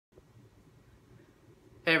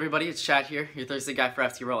Hey everybody, it's Chad here, your Thursday guy for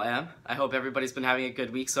FTRL-M. I hope everybody's been having a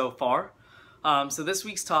good week so far. So this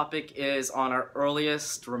week's topic is on our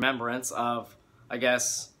earliest remembrance of,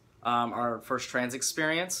 our first trans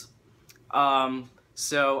experience.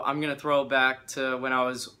 So I'm going to throw back to when I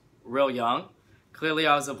was real young. Clearly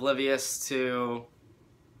I was oblivious to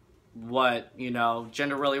what,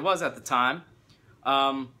 gender really was at the time.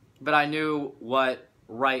 But I knew what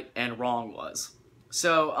right and wrong was.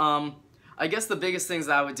 So, I guess the biggest things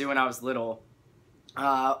that I would do when I was little,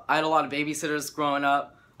 I had a lot of babysitters growing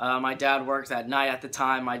up. My dad worked at night at the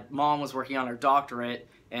time. My mom was working on her doctorate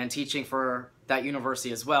and teaching for that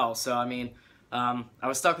university as well. So, I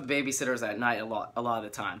was stuck with babysitters at night a lot of the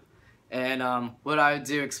time. And what I would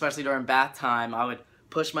do, especially during bath time, I would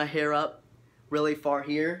push my hair up really far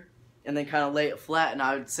here and then kind of lay it flat, and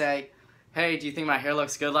I would say, hey, do you think my hair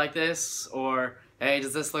looks good like this? Or, hey,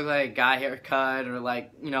 does this look like a guy haircut? Or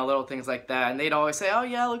little things like that. And they'd always say, oh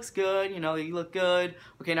yeah, it looks good, you look good.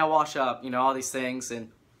 Okay, now wash up, all these things. And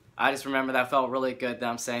I just remember that felt really good that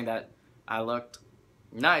I'm saying that I looked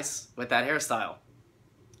nice with that hairstyle.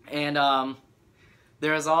 And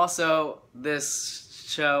there was also this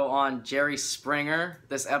show on Jerry Springer,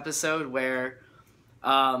 this episode where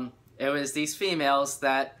it was these females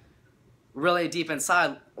that really deep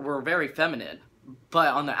inside were very feminine, but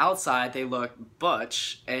on the outside they looked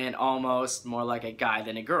butch and almost more like a guy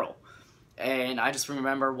than a girl. And I just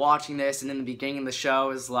remember watching this, and in the beginning of the show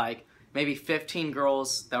is like maybe 15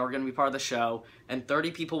 girls that were going to be part of the show, and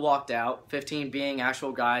 30 people walked out, 15 being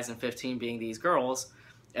actual guys and 15 being these girls,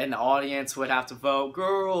 and the audience would have to vote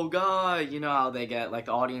girl, guy, you know how they get, like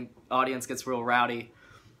the audience gets real rowdy.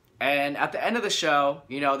 And at the end of the show,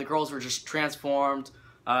 the girls were just transformed,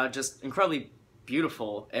 just incredibly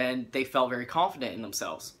beautiful, and they felt very confident in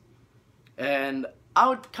themselves. And I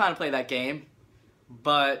would kind of play that game,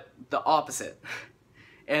 but the opposite.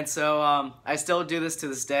 And so I still do this to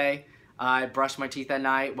this day. I brush my teeth at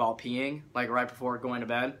night while peeing, like right before going to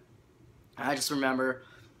bed. I just remember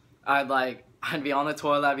I'd be on the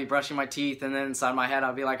toilet, I'd be brushing my teeth, and then inside my head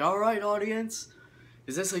I'd be like, alright audience,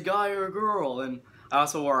 is this a guy or a girl? And I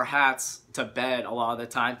also wore hats to bed a lot of the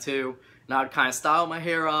time too. And I would kind of style my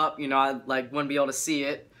hair up, I wouldn't be able to see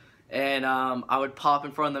it, and I would pop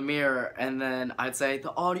in front of the mirror, and then I'd say,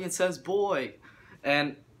 the audience says boy.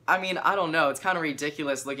 And I don't know, it's kind of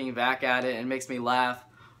ridiculous looking back at it, and it makes me laugh,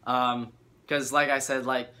 because like I said,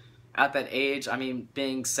 at that age,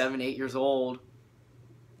 being 7, 8 years old,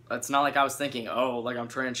 it's not like I was thinking, oh, I'm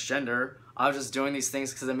transgender. I was just doing these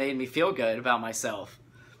things because it made me feel good about myself.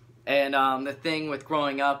 And the thing with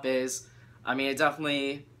growing up is, it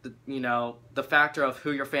definitely, the factor of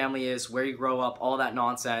who your family is, where you grow up, all that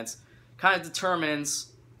nonsense, kind of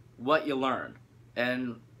determines what you learn.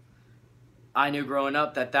 And I knew growing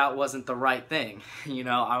up that that wasn't the right thing.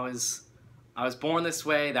 I was born this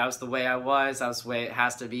way, that was the way I was, that was the way it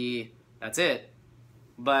has to be, that's it.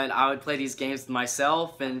 But I would play these games with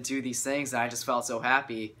myself and do these things, and I just felt so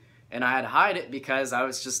happy. And I had to hide it because I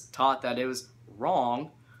was just taught that it was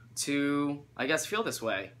wrong to, feel this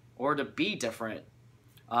way, or to be different,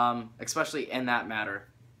 especially in that matter.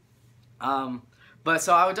 But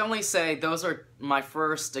so I would definitely say those are my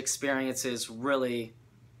first experiences really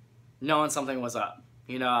knowing something was up.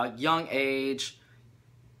 A young age,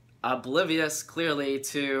 oblivious clearly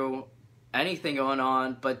to anything going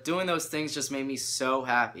on, but doing those things just made me so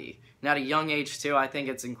happy. And at a young age too, I think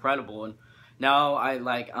it's incredible. And now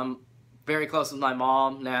I'm very close with my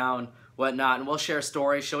mom now and whatnot, and we'll share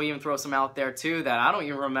stories. She'll even throw some out there too that I don't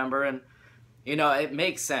even remember, and it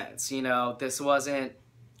makes sense. This wasn't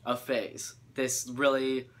a phase. This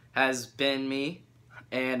really has been me.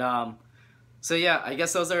 And so yeah, I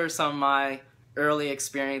guess those are some of my early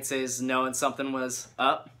experiences knowing something was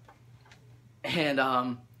up.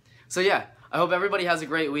 And so yeah, I hope everybody has a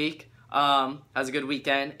great week, has a good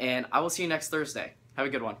weekend, and I will see you next Thursday. Have a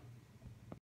good one.